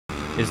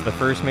is the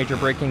first major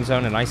braking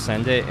zone, and I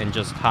send it and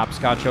just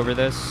hopscotch over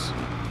this,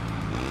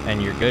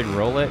 and you're good,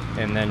 roll it,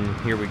 and then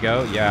here we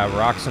go. Yeah,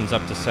 Roxon's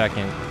up to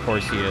second. Of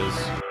course he is.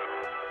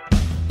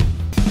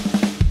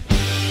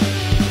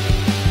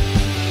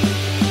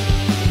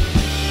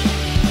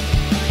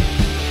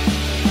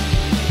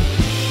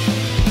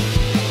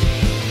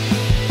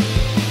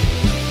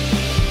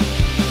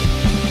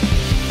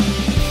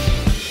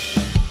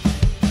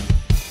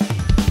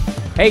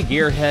 Hey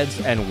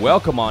Gearheads, and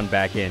welcome on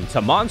back in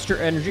to Monster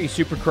Energy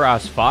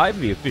Supercross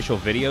 5, the official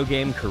video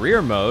game career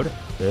mode.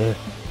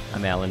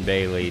 I'm Alan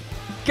Bailey.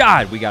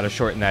 God, we gotta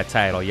shorten that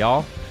title,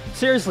 y'all.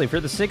 Seriously, for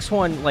the 6th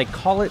one, like,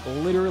 call it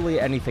literally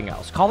anything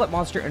else. Call it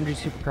Monster Energy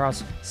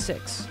Supercross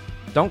 6.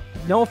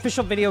 No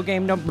official video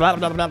game, no blah,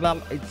 blah, blah,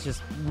 blah. It's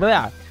just,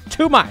 blah.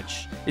 Too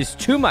much. It's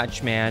too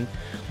much, man.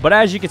 But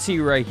as you can see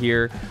right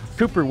here,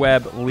 Cooper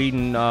Webb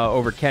leading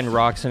over Ken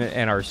Roxon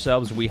and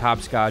ourselves. We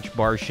hopscotch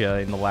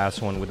Barsha in the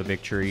last one with a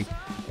victory,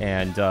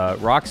 and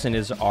Roxon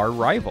is our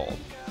rival.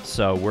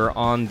 So we're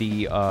on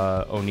the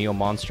O'Neill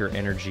Monster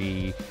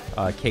Energy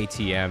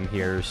KTM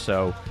here.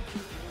 So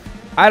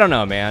I don't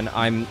know, man.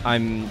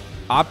 I'm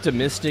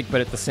optimistic,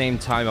 but at the same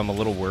time, I'm a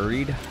little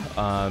worried.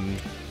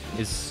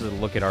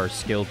 Look at our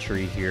skill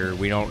tree here.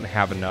 We don't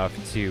have enough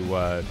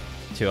to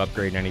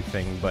upgrade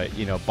anything, but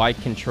you know, bike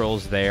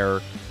controls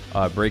there.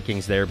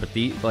 Braking's there, but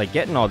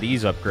getting all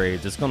these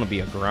upgrades, it's gonna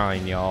be a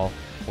grind, y'all,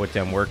 with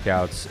them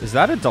workouts. Is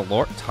that a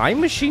time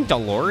machine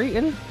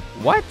DeLorean?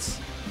 What?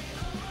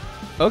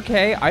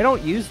 Okay, I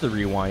don't use the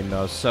rewind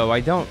though, so I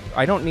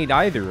don't need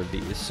either of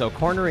these. So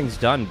cornering's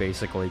done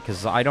basically,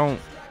 because I don't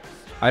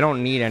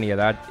need any of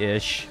that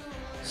ish.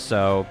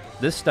 So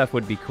this stuff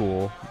would be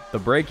cool. The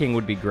braking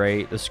would be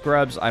great. The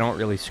scrubs, I don't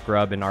really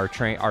scrub, and our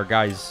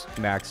guys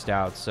maxed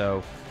out.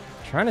 So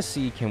trying to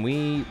see, can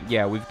we?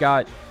 Yeah, we've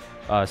got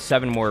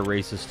 7 more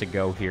races to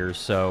go here,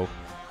 so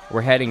we're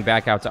heading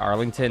back out to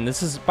Arlington.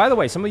 This is, by the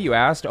way, some of you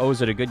asked, oh,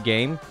 is it a good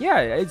game? Yeah,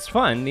 it's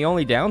fun. The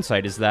only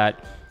downside is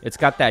that it's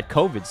got that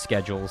COVID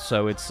schedule,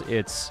 so it's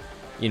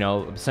you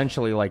know,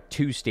 essentially like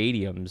 2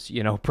 stadiums,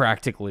 you know,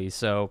 practically.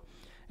 So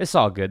it's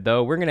all good,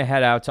 though. We're going to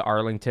head out to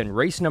Arlington.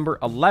 Race number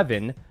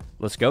 11.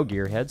 Let's go,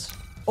 Gearheads.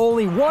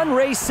 Only one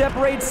race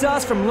separates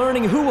us from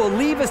learning who will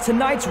leave as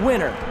tonight's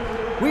winner.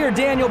 We are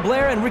Daniel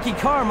Blair and Ricky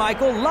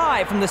Carmichael,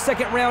 live from the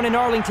 2nd round in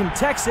Arlington,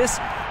 Texas,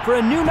 for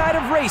a new night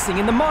of racing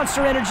in the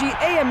Monster Energy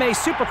AMA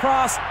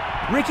Supercross.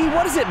 Ricky,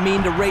 what does it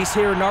mean to race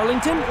here in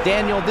Arlington?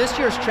 Daniel, this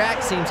year's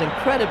track seems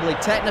incredibly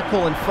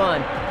technical and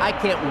fun. I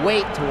can't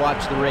wait to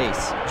watch the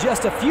race.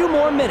 Just a few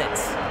more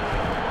minutes.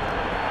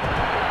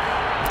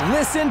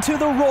 Listen to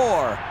the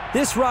roar.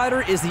 This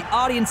rider is the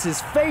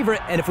audience's favorite,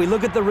 and if we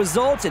look at the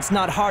results, it's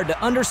not hard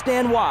to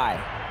understand why.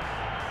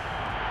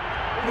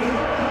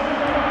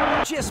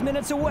 Just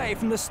minutes away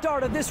from the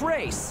start of this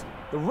race.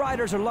 The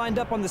riders are lined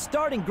up on the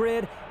starting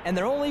grid, and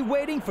they're only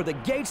waiting for the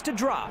gates to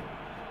drop.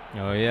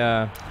 Oh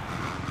yeah.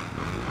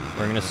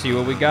 We're gonna see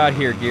what we got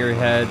here,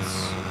 Gearheads.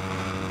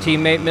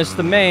 Teammate missed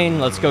the main.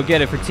 Let's go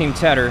get it for Team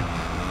Tedder.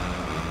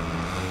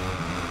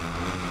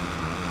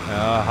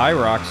 Hi,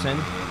 Roxon.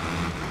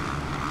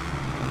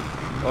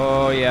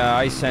 Oh yeah,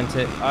 I sent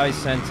it,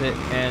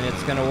 and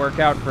it's gonna work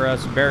out for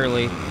us,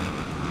 barely.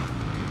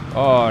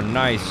 Oh,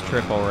 nice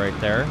triple right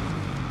there.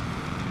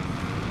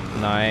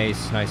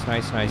 Nice.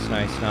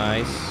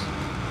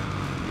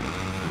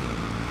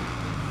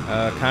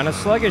 Kind of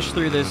sluggish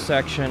through this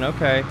section,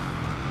 okay.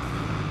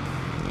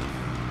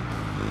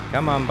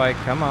 Come on, bike.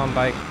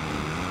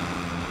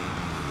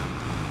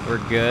 We're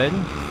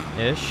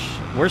good-ish.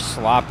 We're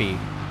sloppy.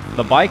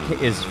 The bike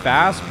is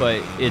fast,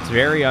 but it's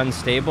very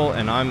unstable,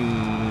 and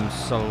I'm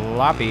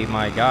sloppy,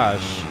 my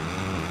gosh.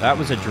 That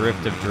was a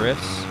drift of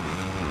drifts.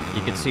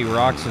 You can see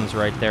Roxon's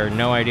right there.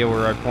 No idea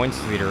where our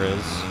points leader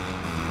is.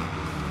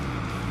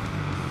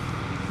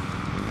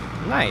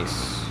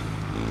 Nice.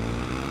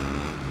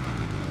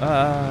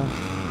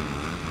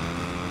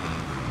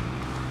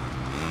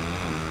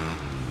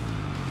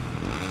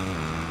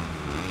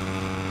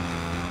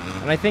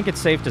 And I think it's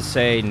safe to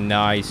say,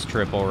 nice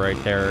triple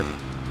right there.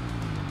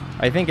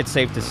 I think it's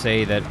safe to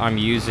say that I'm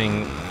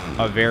using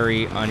a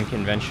very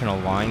unconventional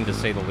line, to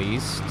say the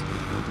least.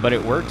 But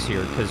it works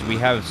here, because we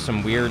have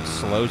some weird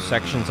slow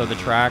sections of the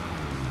track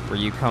where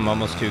you come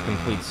almost to a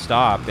complete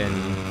stop,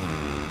 and,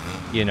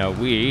 you know,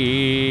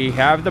 we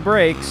have the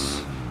brakes.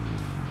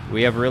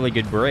 We have really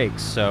good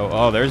brakes, so...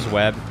 Oh, there's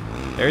Webb.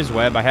 There's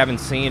Webb. I haven't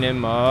seen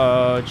him.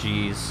 Oh,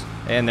 jeez.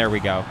 And there we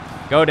go.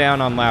 Go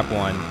down on lap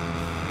 1.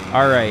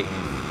 All right.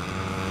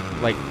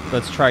 Like,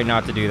 let's try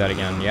not to do that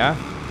again, yeah?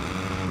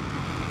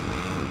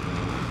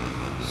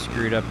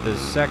 Screwed up this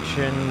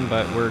section,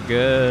 but we're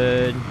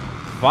good.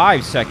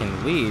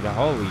 5-second lead.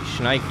 Holy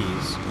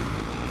shnikes.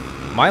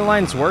 My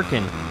line's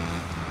working.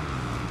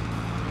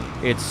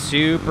 It's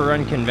super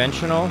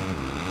unconventional,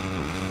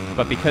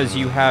 but because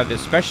you have,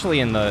 especially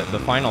in the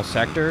final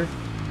sector,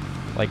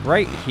 like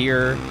right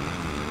here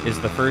is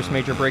the first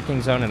major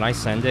braking zone, and I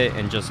send it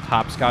and just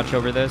hopscotch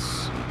over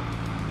this,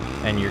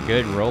 and you're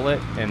good, roll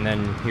it, and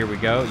then here we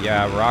go.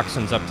 Yeah,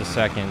 Roxon's up to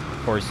second.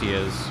 Of course he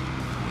is.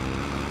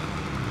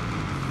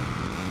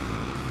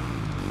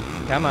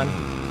 Come on.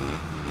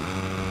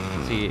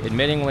 See,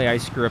 admittingly, I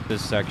screw up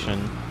this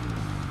section.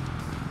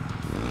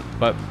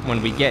 But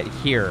when we get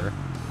here,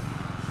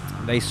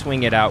 they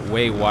swing it out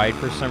way wide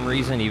for some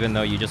reason, even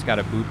though you just got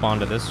to boop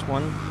onto this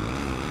one.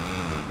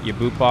 You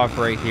boop off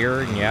right here,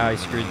 and yeah, I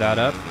screwed that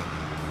up.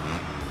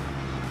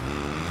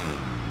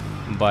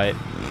 But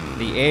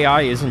the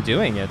AI isn't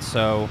doing it,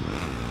 so...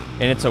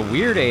 And it's a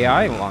weird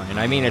AI line.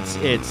 I mean,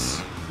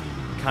 it's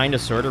kind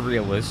of sort of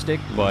realistic,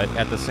 but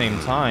at the same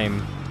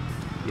time,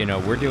 you know,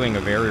 we're doing a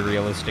very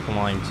realistic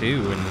line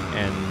too,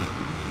 and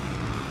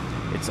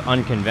it's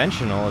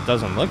unconventional. It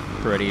doesn't look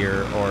pretty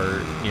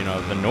or, you know,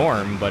 the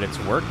norm, but it's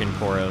working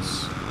for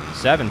us.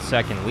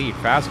 7-second lead,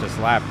 fastest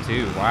lap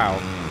too, wow.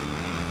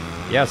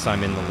 Yes,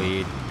 I'm in the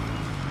lead.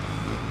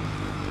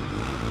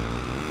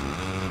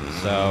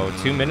 So,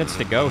 2 minutes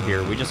to go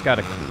here. We just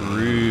gotta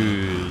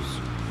cruise.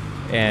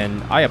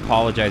 And I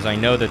apologize, I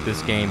know that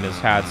this game has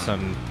had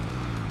some...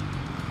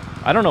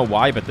 I don't know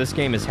why, but this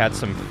game has had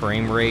some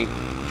frame rate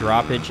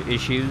droppage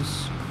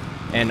issues.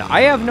 And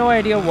I have no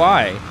idea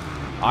why.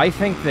 I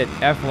think that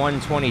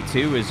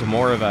F122 is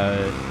more of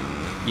a,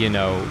 you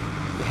know,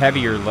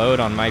 heavier load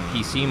on my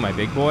PC, my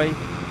big boy.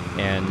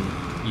 And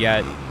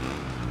yet,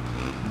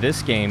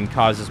 this game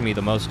causes me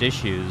the most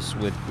issues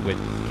with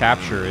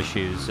capture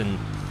issues. And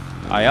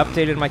I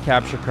updated my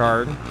capture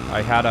card.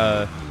 I had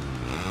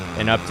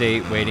an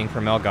update waiting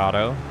from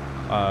Elgato.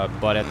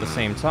 But at the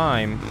same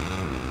time,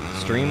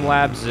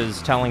 Streamlabs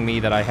is telling me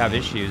that I have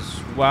issues.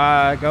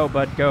 Why? Go,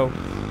 bud, go.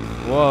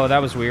 Whoa, that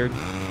was weird.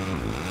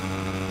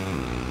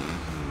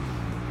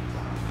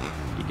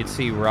 You could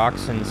see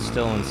Roxanne's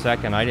still in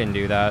second. I didn't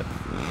do that.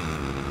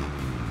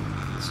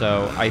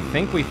 So I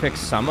think we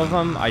fixed some of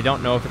them. I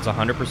don't know if it's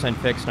 100%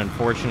 fixed.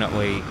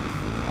 Unfortunately,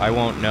 I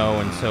won't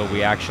know until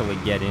we actually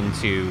get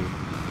into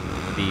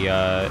the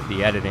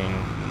editing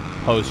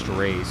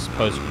post-race,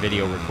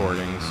 post-video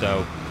recording.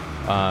 So,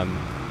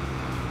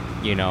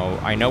 you know,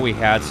 I know we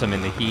had some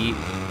in the heat,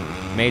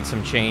 made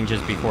some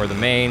changes before the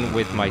main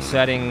with my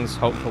settings.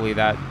 Hopefully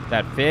that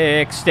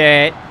fixed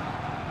it.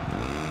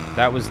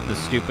 That was the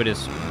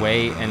stupidest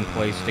way and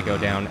place to go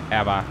down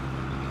ever.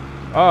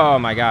 Oh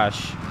my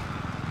gosh.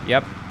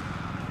 Yep.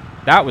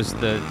 That was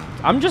the...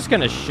 I'm just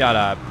gonna shut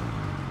up.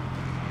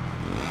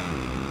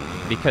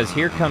 Because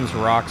here comes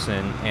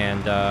Roxanne,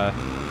 and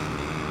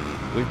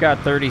we've got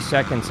 30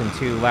 seconds and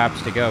 2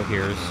 laps to go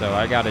here, so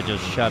I gotta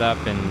just shut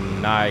up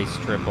and nice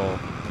triple.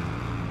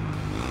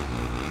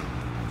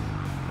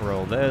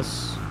 Roll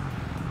this.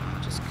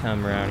 Just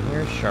come around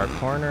here, sharp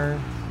corner.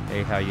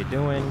 Hey, how you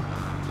doing?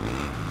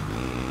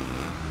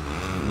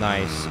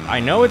 Nice. I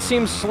know it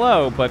seems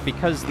slow, but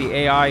because the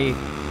AI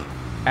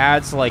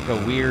adds like a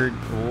weird...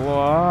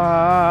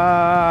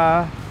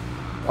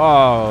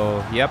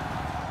 Oh, yep.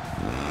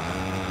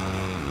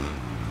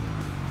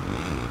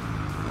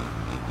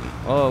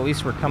 Well, at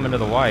least we're coming to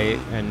the white,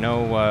 and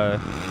no,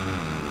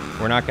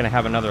 we're not going to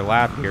have another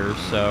lap here,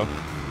 so...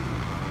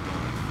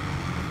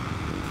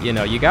 You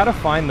know, you gotta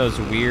find those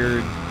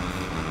weird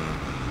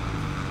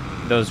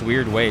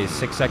ways.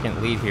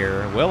 6-second lead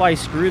here. Will I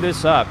screw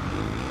this up?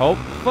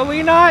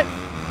 Hopefully not.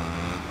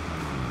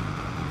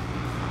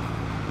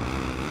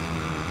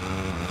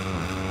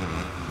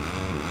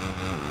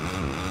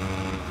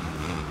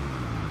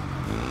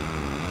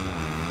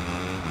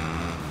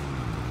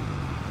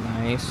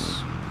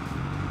 Nice.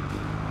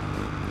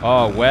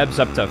 Oh, Webb's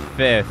up to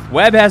 5th.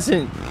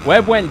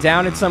 Webb went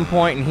down at some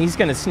point, and he's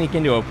gonna sneak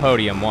into a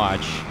podium.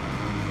 Watch.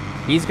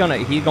 He's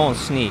gonna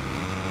sneak.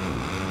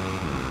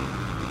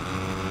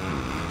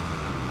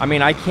 I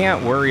mean, I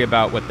can't worry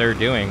about what they're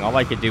doing. All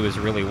I could do is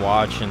really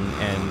watch and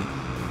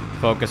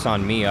focus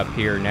on me up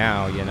here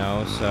now, you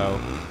know, so...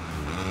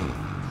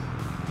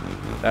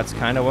 That's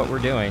kind of what we're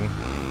doing.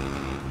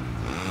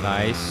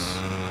 Nice.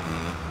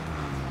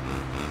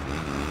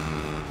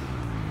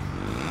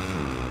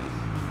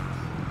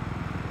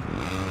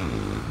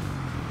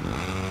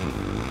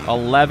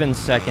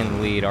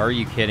 "11-second lead, are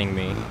you kidding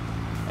me?"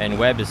 And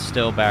Webb is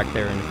still back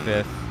there in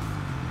 5th.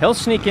 He'll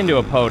sneak into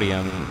a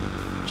podium.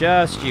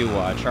 Just you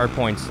watch. Our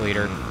points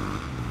leader.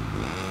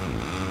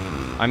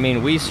 I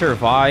mean, we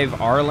survive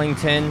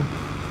Arlington.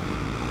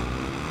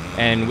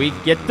 And we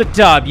get the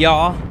dub,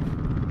 y'all.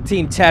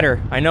 Team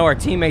Tedder. I know our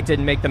teammate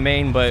didn't make the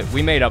main, but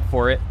we made up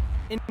for it.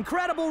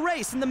 Incredible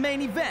race in the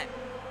main event.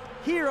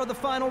 Here are the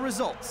final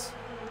results.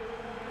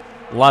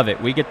 Love it.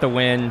 We get the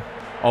win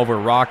over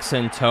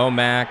Roxanne,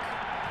 Tomac.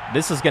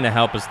 This is going to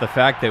help us. The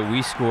fact that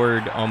we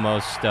scored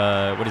almost,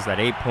 what is that,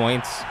 8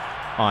 points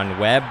on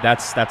Webb,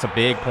 that's a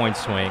big point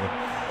swing.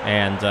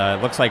 And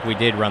it looks like we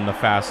did run the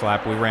fast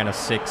lap. We ran a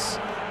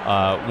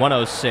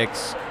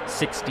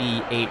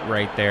 106.68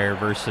 right there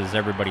versus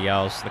everybody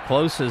else. The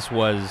closest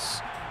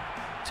was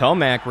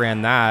Tomac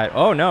ran that.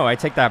 Oh, no, I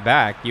take that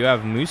back. You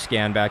have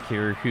Muscan back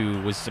here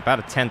who was about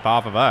a 10th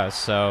off of us.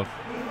 So,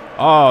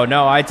 oh,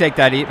 no, I take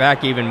that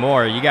back even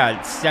more. You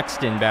got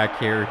Sexton back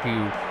here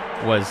who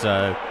was...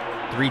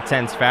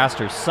 3/10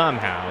 faster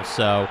somehow,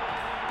 so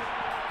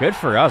good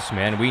for us,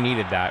 man. We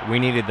needed that. We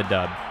needed the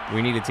dub.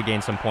 We needed to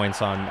gain some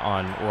points on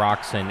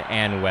Roxanne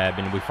and Webb,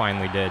 and we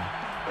finally did.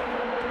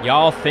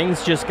 Y'all,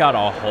 things just got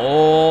a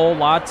whole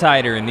lot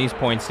tighter in these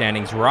point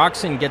standings.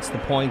 Roxon gets the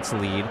points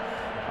lead,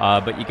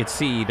 but you can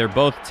see they're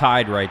both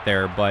tied right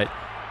there. But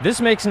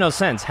this makes no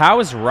sense. How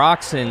is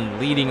Roxon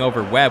leading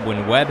over Webb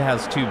when Webb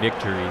has 2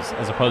 victories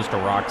as opposed to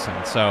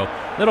Roxon? So,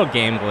 little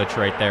game glitch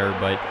right there,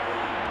 but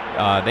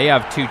they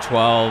have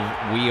 212.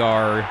 We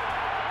are,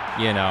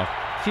 you know,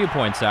 a few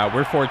points out.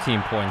 We're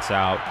 14 points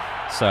out.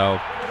 So,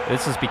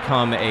 this has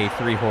become a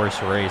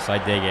 3-horse race. I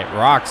dig it.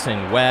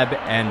 Roxon, Webb,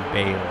 and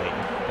Bailey.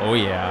 Oh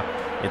yeah,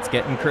 it's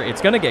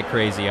gonna get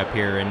crazy up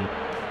here, and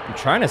I'm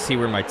trying to see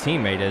where my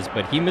teammate is,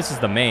 but he misses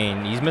the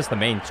main. He's missed the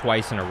main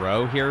twice in a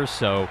row here,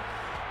 so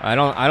I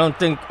don't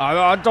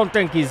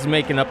think he's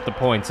making up the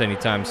points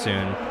anytime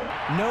soon.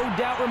 No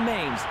doubt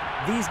remains,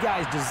 these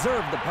guys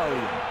deserve the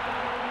podium.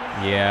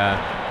 Yeah,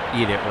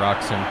 eat it,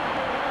 Roxon.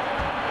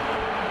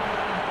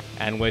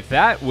 And with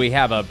that, we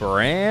have a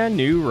brand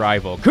new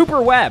rival.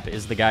 Cooper Webb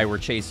is the guy we're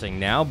chasing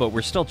now, but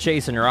we're still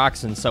chasing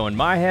Roxon, so in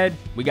my head,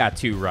 we got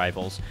 2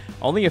 rivals.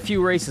 Only a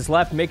few races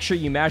left. Make sure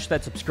you mash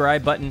that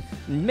subscribe button.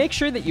 Make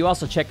sure that you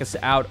also check us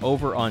out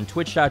over on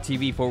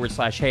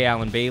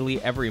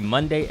twitch.tv/HeyAlanBailey every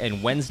Monday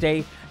and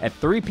Wednesday at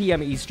 3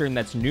 p.m. Eastern.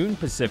 That's noon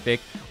Pacific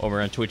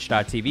over on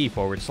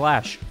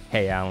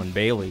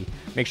twitch.tv/HeyAlanBailey.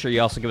 Make sure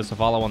you also give us a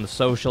follow on the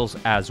socials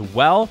as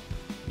well.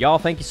 Y'all,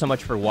 thank you so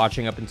much for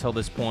watching up until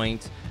this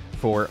point.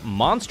 For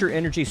Monster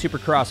Energy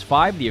Supercross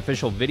 5, the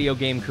official video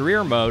game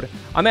career mode,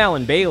 I'm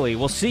Alan Bailey.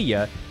 We'll see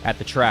ya at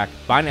the track.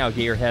 Bye now,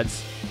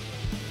 gearheads.